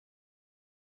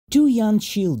Two young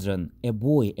children, a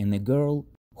boy and a girl,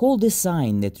 hold a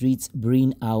sign that reads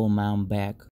 "Bring our mom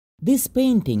back." This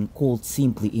painting, called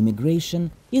simply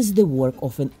Immigration, is the work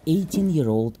of an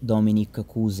 18-year-old Dominick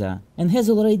Cocozza and has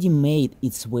already made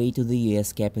its way to the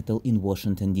US Capitol in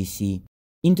Washington, D.C.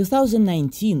 In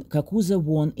 2019, Cocozza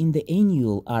won in the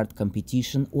annual art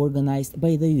competition organized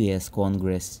by the US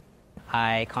Congress.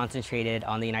 I concentrated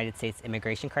on the United States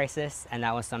immigration crisis, and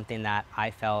that was something that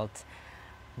I felt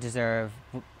deserved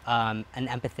an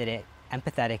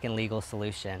empathetic and legal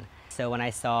solution. So when I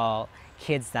saw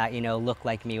kids that, looked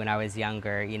like me when I was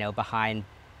younger, behind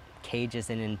cages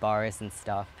and in bars and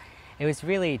stuff, it was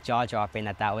really jaw-dropping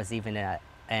that that was even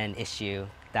an issue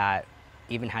that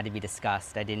even had to be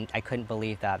discussed. I couldn't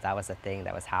believe that that was a thing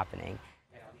that was happening.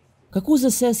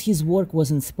 Cocozza says his work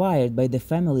was inspired by the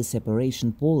family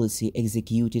separation policy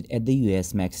executed at the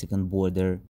US-Mexican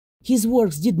border. His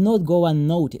works did not go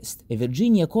unnoticed. A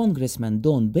Virginia congressman,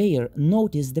 Don Bayer,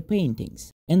 noticed the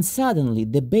paintings, and suddenly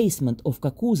the basement of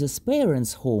Cocozza's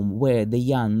parents' home, where the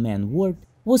young man worked,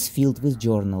 was filled with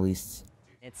journalists.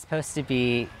 It's supposed to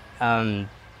be a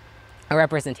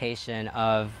representation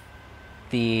of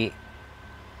the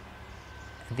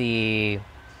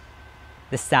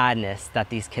sadness that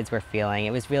these kids were feeling.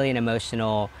 It was really an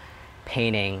emotional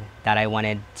painting that I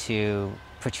wanted to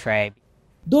portray.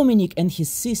 Dominick and his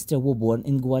sister were born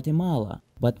in Guatemala,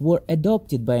 but were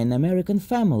adopted by an American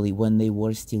family when they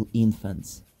were still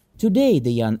infants. Today,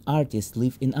 the young artist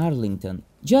lives in Arlington,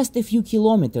 just a few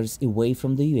kilometers away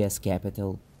from the US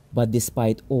Capitol. But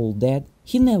despite all that,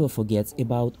 he never forgets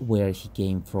about where he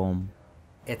came from.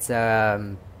 It's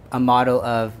a model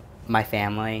of my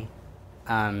family.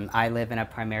 I live in a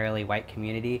primarily white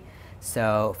community,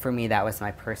 so for me that was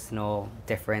my personal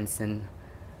difference.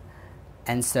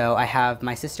 And so I have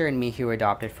my sister and me, who were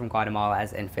adopted from Guatemala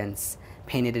as infants,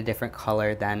 painted a different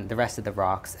color than the rest of the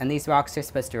rocks. And these rocks are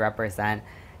supposed to represent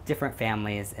different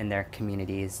families in their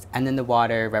communities. And then the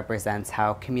water represents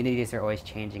how communities are always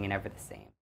changing and never the same.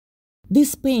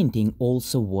 This painting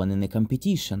also won in a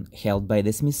competition held by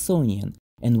the Smithsonian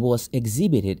and was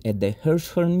exhibited at the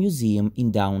Hirshhorn Museum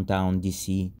in downtown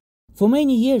D.C. For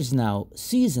many years now,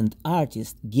 seasoned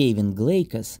artist Gavin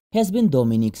Glakos has been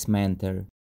Dominick's mentor.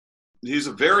 He's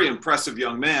a very impressive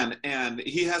young man, and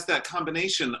he has that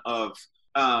combination of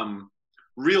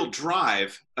real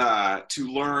drive to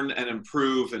learn and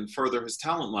improve and further his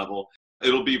talent level.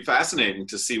 It'll be fascinating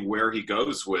to see where he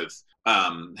goes with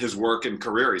his work and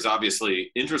career. He's obviously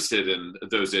interested in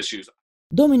those issues.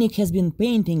 Dominick has been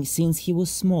painting since he was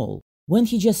small. When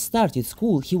he just started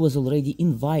school, he was already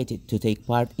invited to take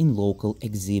part in local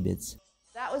exhibits.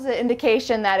 That was an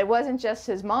indication that it wasn't just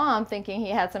his mom thinking he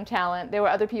had some talent. There were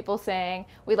other people saying,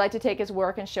 we'd like to take his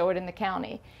work and show it in the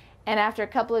county. And after a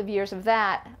couple of years of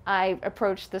that, I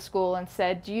approached the school and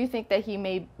said, do you think that he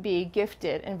may be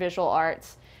gifted in visual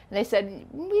arts? And they said,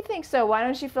 we think so. Why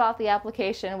don't you fill out the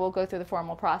application and we'll go through the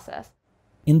formal process.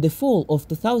 In the fall of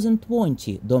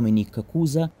 2020, Dominick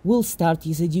Cocozza will start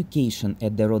his education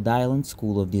at the Rhode Island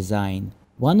School of Design,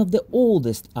 one of the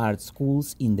oldest art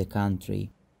schools in the country.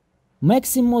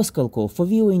 Maxim Moskalko for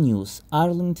VOA News,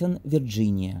 Arlington,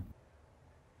 Virginia.